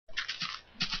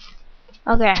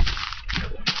Okay.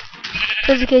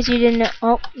 Just in case you didn't know,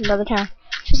 oh, another time.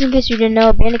 Just in case you didn't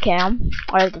know, Bandicam,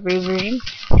 or the free version,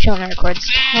 which only records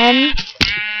 10.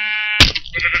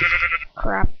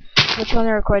 Crap. Which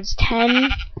only records 10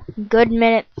 good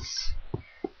minutes.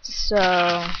 So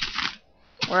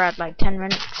we're at like 10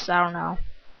 minutes. I don't know.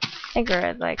 I think we're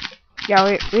at like, yeah,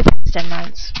 we passed 10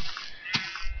 minutes.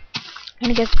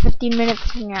 And it gets 15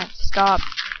 minutes. I'm gonna have to stop.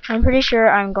 I'm pretty sure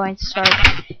I'm going to start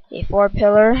a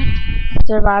 4-pillar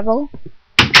survival.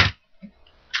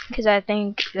 Because I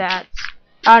think that's,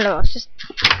 I don't know, it's just,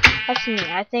 that's me.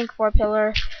 I think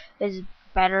 4-pillar is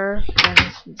better than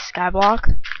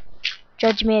Skyblock.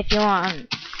 Judge me if you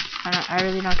want. I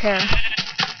really don't care.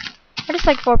 I just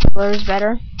like 4-pillars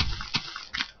better.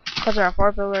 Because there are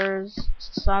 4 pillars,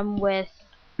 some with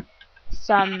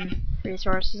some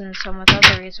resources and some with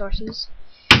other resources.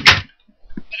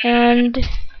 And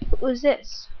who's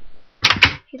this?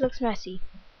 He looks messy.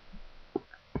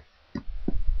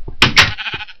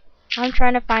 I'm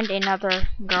trying to find another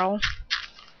girl.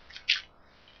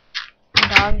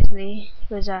 And obviously,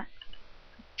 who's that?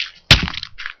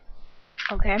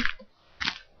 Okay.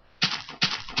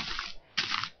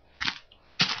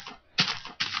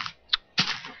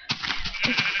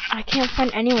 I can't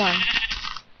find anyone.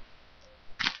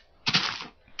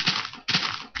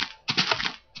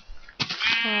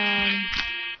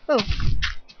 Oh,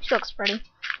 she looks pretty.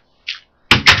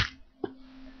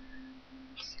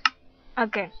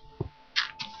 Okay.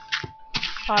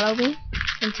 Follow me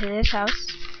into this house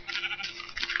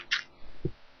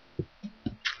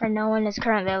where no one is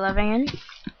currently living in.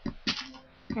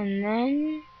 And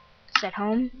then sit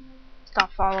home.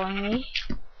 Stop following me.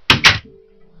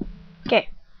 Okay.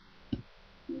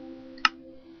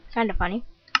 Kinda funny.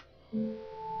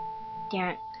 Damn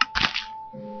it.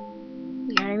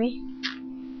 You hear me?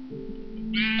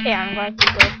 Okay, I'm going to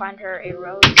go find her a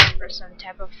rose or some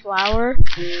type of flower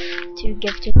to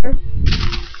give to her.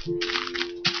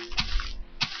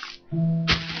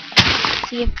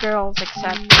 See if girls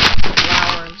accept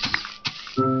flowers.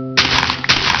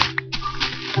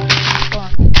 Oh,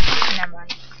 never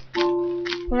mind.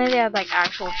 Only they had like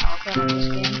actual chocolate in this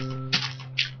game.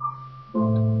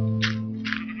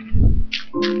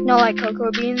 No, like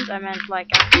cocoa beans. I meant like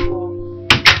actual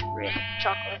real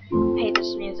chocolate. I hate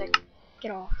this music.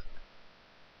 Get off.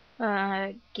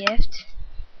 Gift.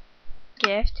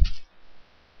 Gift.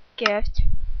 Gift.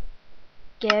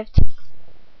 Gift.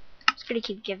 It's gonna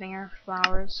keep giving her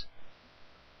flowers.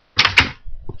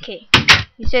 Okay,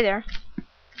 you stay there.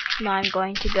 Now I'm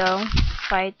going to go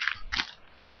fight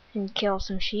and kill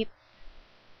some sheep.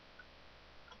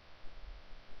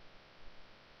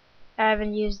 I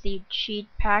haven't used the cheat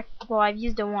pack. Well, I've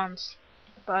used it once,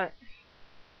 but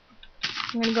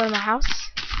I'm gonna go to my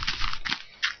house.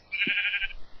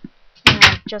 And I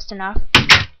have just enough.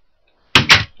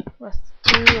 With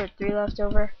 2 or 3 left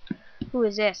over. Who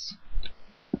is this?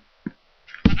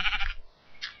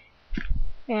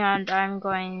 And I'm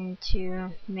going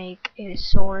to make a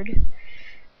sword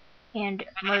and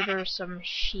murder some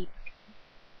sheep.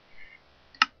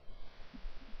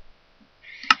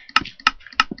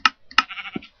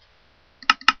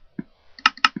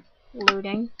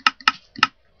 Looting.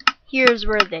 Here's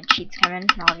where the cheats come in,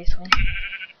 obviously.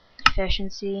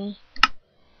 Efficiency.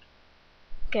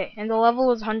 Okay, and the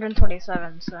level is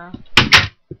 127, so.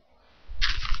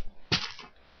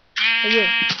 Hey, you.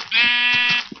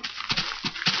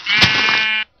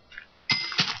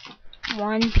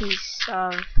 One piece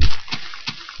of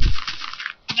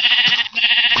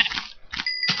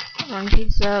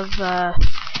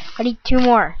I need 2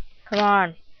 more. Come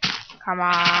on. Come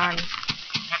on.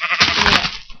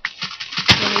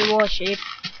 Give me more sheep.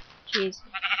 Jeez.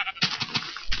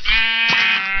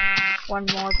 1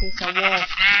 more piece of wool.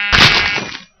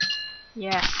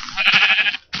 Yes.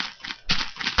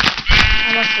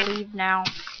 I must leave now.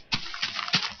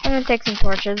 I'm gonna take some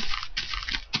torches.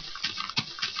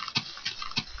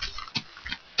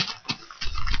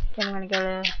 Then I'm gonna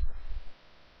go to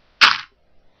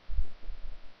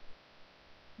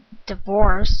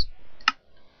divorce.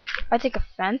 I take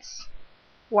offense.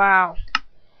 Wow.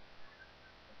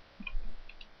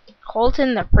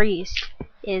 Colton the priest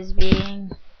is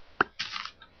being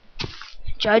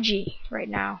judgy right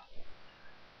now.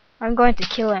 I'm going to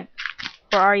kill him.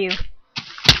 Where are you?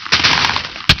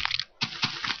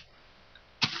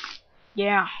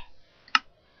 Yeah.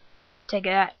 Take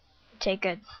that. Take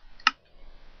it.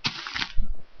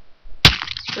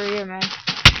 Screw you, man.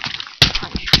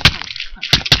 Punch, punch,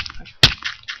 punch, punch.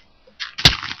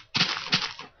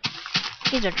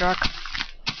 He's a jerk.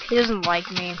 He doesn't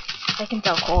like me. I can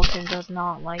tell Colton does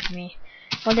not like me.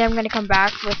 One day I'm gonna come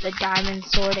back with a diamond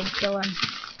sword and kill him.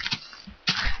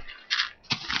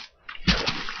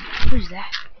 Who's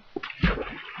that?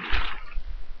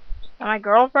 My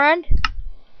girlfriend?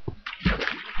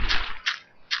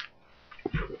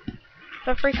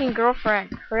 The freaking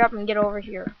girlfriend. Hurry up and get over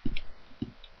here.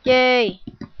 Yay!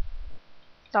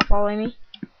 Stop following me.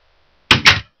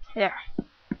 There.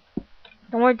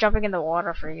 No more jumping in the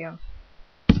water for you.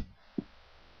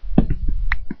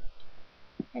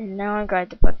 And now I'm going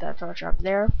to put that torch up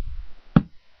there. I'm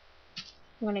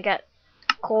gonna get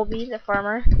Colby, the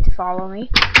farmer, to follow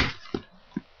me.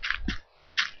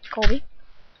 Colby.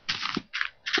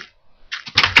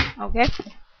 Okay.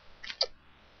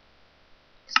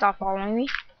 Stop following me.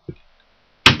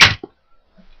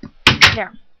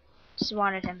 There. Just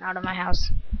wanted him out of my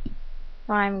house.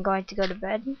 Now I'm going to go to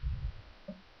bed.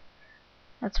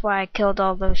 That's why I killed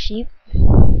all those sheep.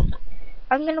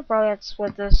 I'm gonna probably have to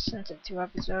split this into 2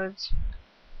 episodes.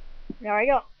 There I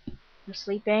go. I'm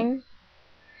sleeping.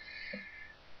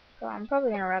 So I'm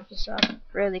probably gonna wrap this up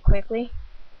really quickly.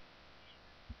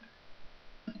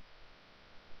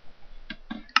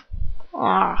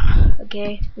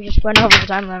 Okay. We just went over the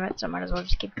time limit, so I might as well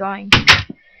just keep going.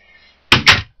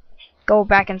 Go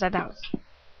back inside the house.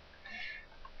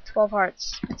 12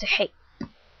 hearts. That's a hey.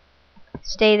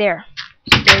 Stay there.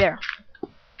 Stay there.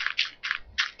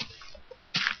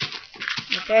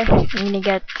 Okay, I'm gonna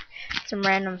get some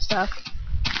random stuff.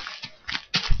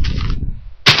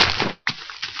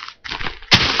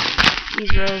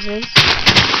 These roses.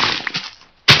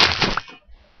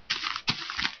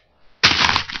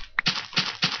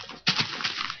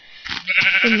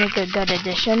 They make a good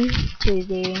addition to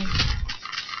the,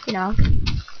 you know.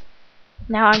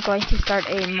 Now I'm going to start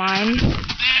a mine,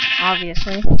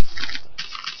 obviously.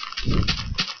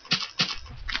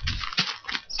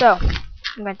 So,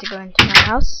 I'm going to go into my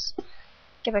house,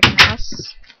 get back in the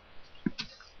house,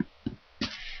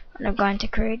 and I'm going to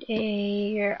create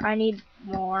a, I need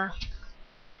more,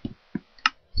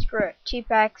 screw it, cheap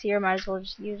axe here, might as well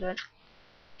just use it,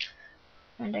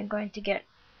 and I'm going to get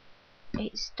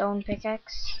a stone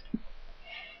pickaxe,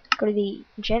 go to the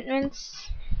enchantments,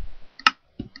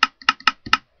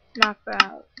 knock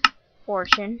out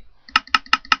fortune,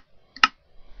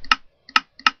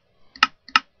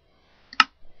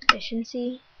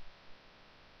 efficiency.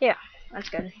 Yeah, that's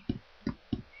good.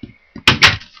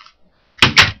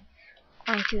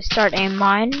 Going to start a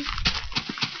mine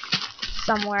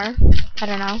somewhere. I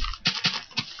don't know.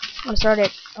 I'm gonna start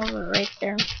it over right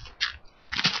there.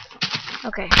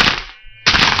 Okay.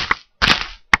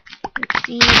 Let's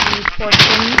see the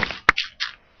fortune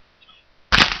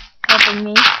helping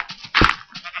me.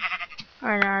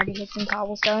 Alright, I already hit some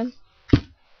cobblestone.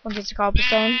 1 piece of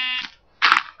cobblestone.